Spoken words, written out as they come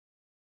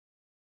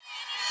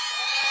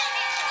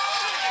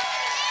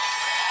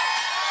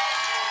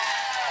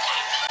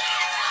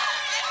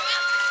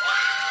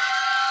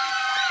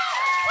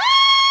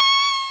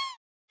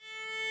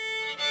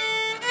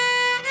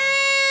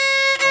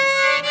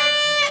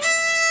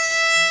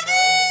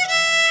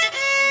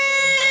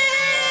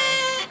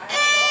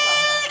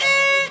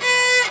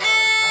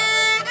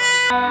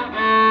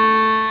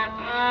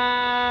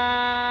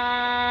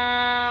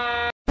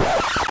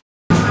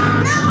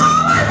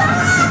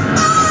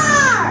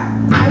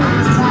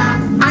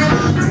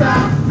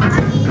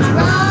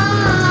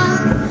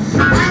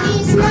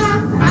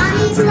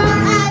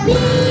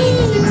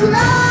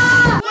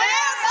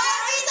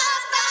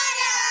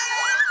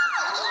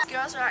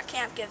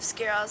gives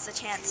girls a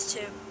chance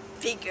to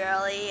be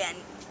girly and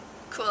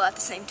cool at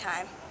the same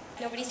time.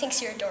 Nobody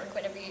thinks you're a dork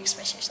whenever you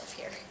express yourself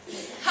here.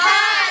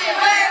 Hi,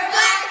 we're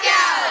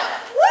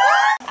Blackout!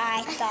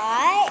 I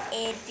thought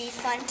it'd be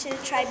fun to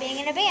try being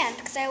in a band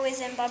because I always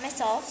am by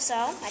myself, so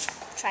I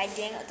tried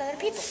doing it with other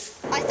people.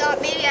 I thought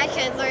maybe I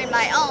could learn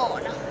my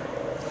own.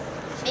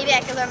 Maybe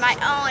I could learn my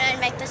own and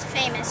make this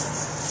famous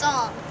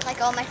song like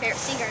all my favorite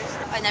singers.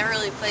 I never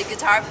really played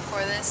guitar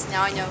before this.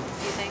 Now I know a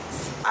few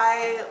things.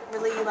 I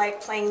really like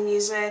playing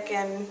music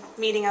and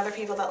meeting other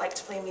people that like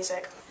to play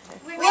music.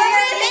 We're the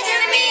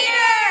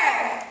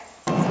Misdemeanor!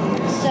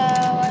 So,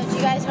 do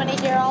you guys want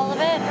to hear all of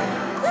it?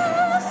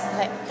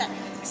 Okay.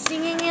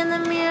 Singing in the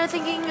mirror,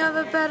 thinking of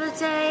a better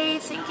day,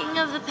 thinking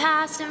of the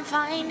past and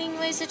finding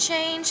ways to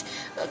change.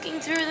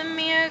 Looking through the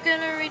mirror,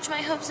 gonna reach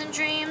my hopes and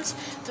dreams.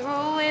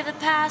 Throw away the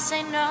past,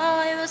 I know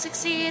I will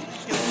succeed.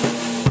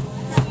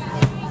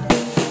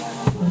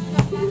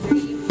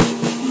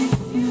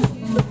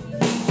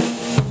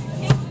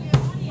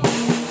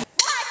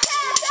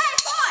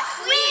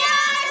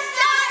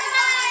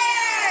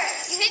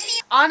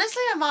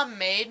 Honestly, my mom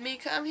made me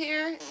come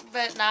here,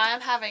 but now I'm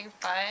having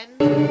fun.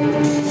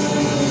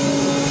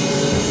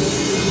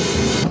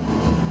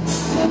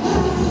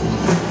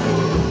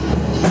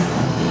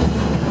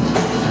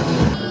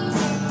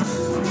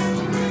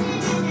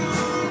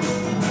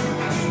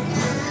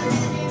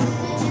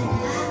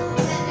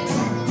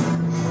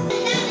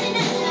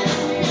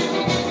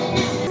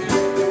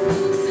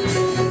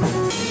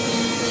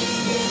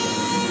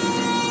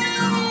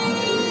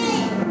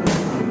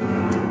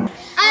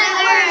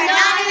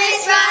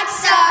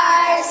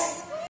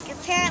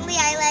 Apparently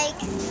I like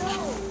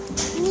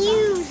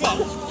music.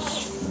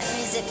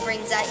 Music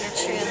brings out your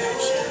true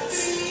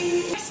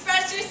emotions.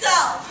 Express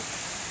yourself!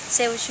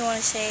 Say what you want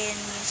to say in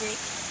music.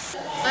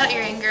 Let out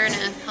your anger in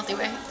a healthy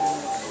way.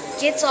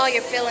 Gets all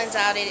your feelings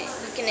out in it.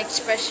 You can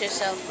express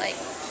yourself, like,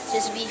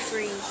 just be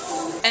free.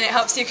 And it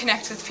helps you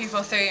connect with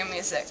people through your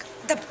music.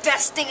 The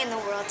best thing in the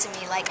world to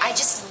me. Like, I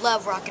just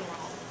love rock and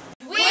roll.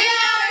 We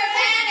are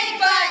Panic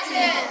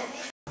Button!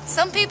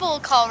 Some people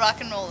call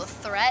rock and roll a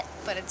threat,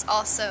 but it's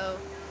also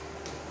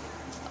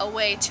a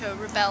way to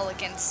rebel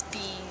against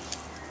being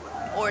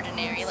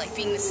ordinary, like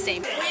being the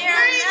same. We are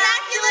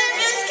Immaculate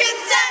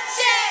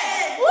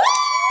Misconception!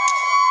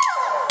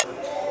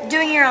 Woo!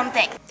 Doing your own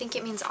thing. I think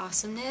it means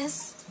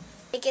awesomeness.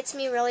 It gets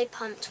me really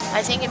pumped.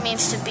 I think it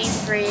means to be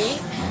free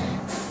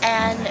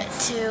and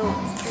to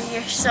free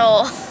your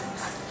soul.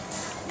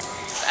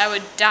 I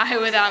would die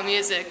without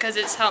music because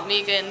it's helped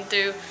me get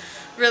through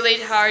really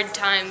hard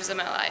times in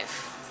my life.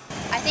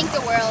 I think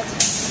the world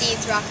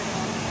needs rock and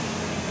roll.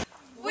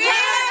 We're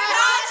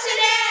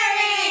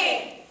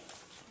cautionary!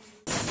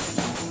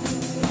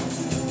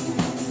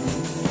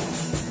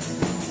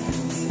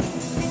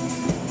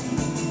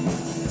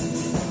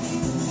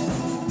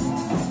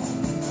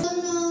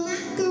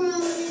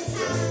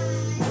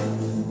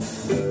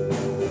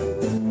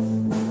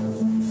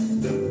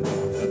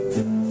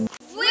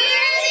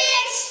 We're the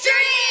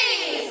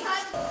Extreme!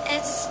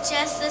 It's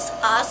just this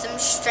awesome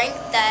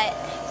strength that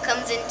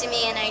comes into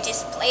me and I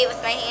just play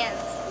with my hands.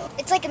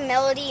 It's like a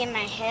melody in my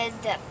head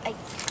that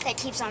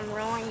keeps on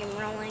rolling and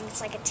rolling.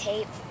 It's like a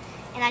tape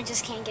and I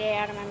just can't get it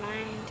out of my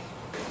mind.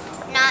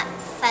 Not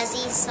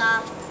fuzzy,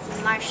 soft,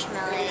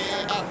 marshmallowy.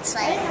 It's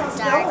like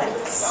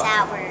dark,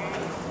 sour,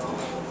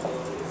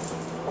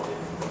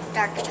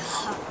 dark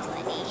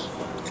chocolatey.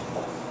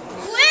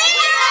 We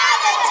are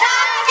the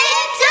Top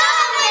Hit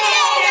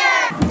Dominator!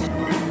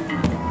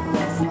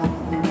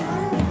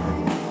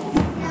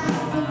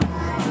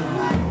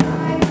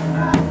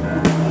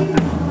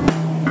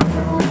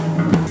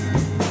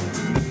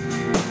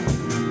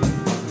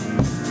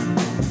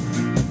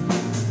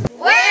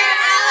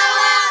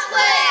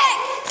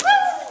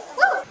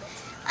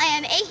 I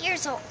am 8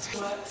 years old.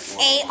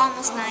 8,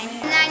 almost 9.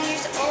 9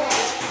 years old.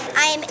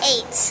 I am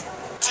 8.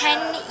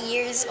 10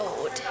 years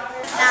old.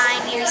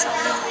 9 years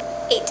old.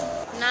 8.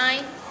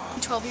 9,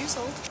 12 years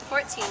old.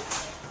 14.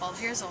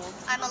 12 years old.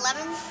 I'm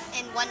 11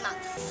 in 1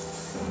 month.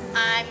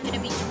 I'm going to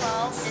be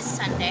 12 this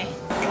Sunday.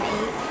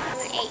 I'm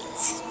 8.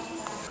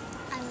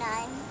 I'm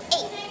 9.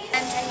 8.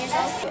 I'm 10 years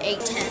old. 8,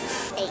 10.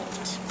 8.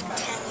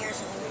 10 years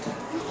old.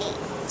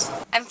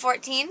 8. I'm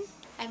 14.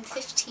 I'm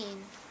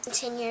 15. I'm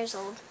 10 years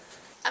old.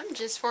 I'm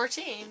just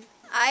 14.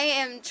 I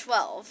am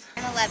 12.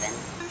 I'm 11.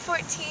 I'm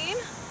 14.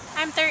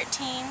 I'm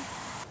 13.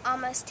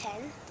 Almost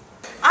 10.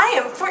 I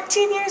am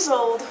 14 years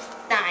old.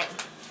 9.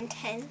 I'm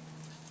 10.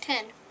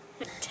 10.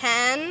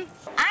 10.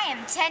 I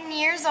am 10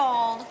 years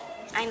old.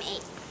 I'm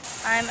 8.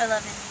 I'm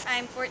 11.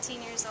 I'm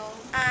 14 years old.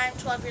 I'm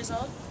 12 years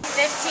old.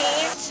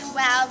 15.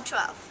 12.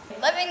 12.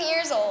 11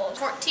 years old.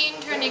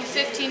 14, turning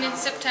 15 in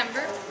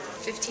September.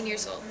 15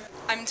 years old.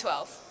 I'm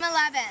 12. I'm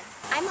 11.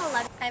 I'm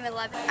 11. I'm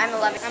 11. I'm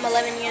 11. I'm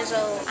 11 years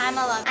old. I'm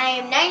 11. I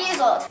am 9 years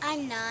old.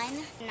 I'm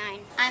 9. 9.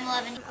 I'm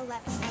 11. I'm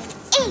 11. I'm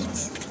 8.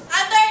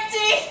 I'm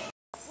 13!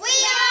 We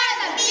are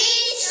the B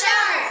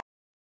Sharp!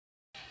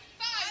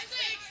 5,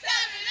 6,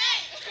 7,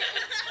 8!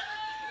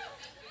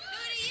 Who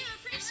do you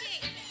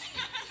appreciate?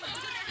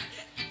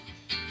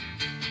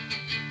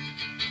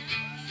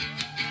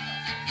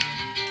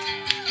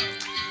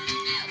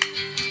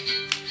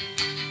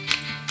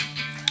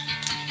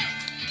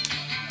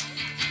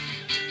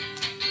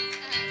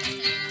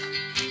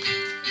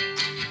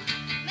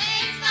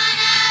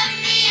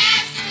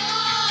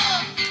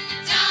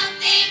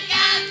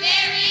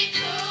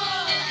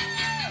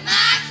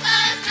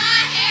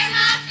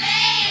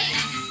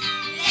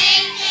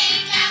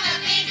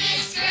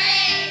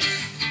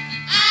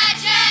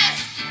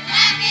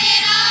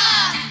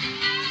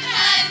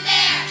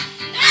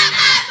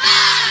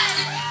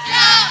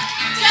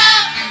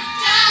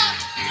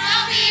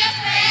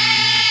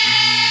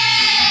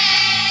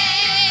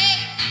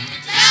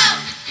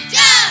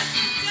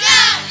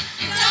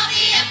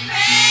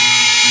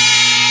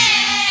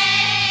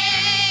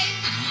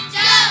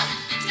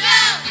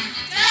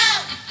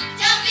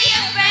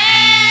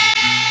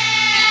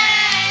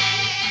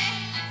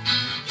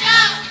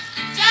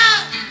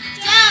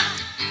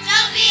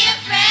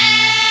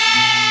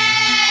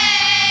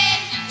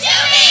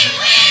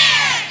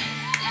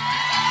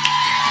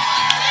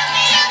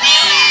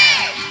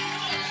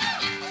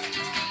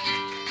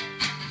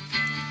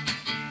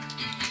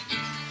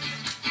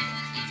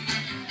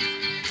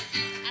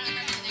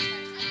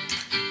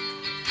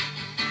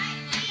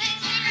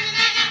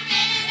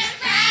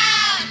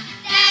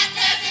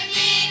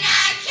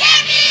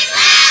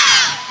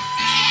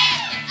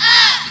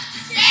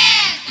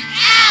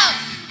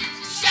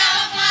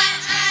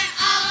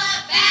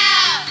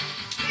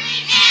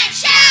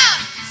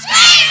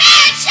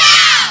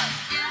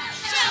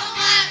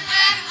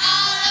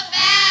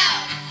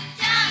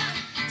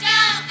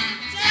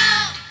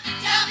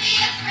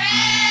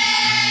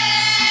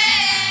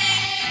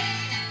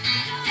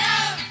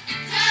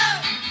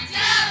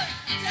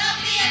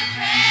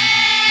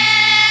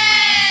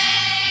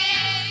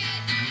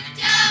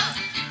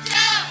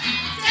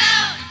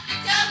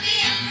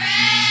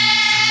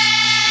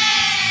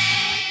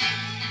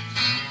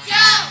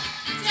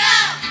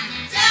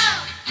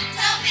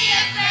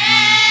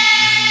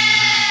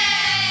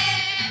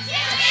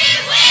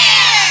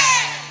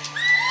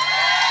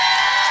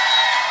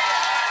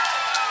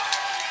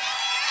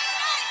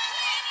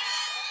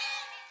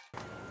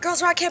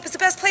 Girls Rock Camp is the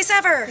best place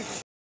ever.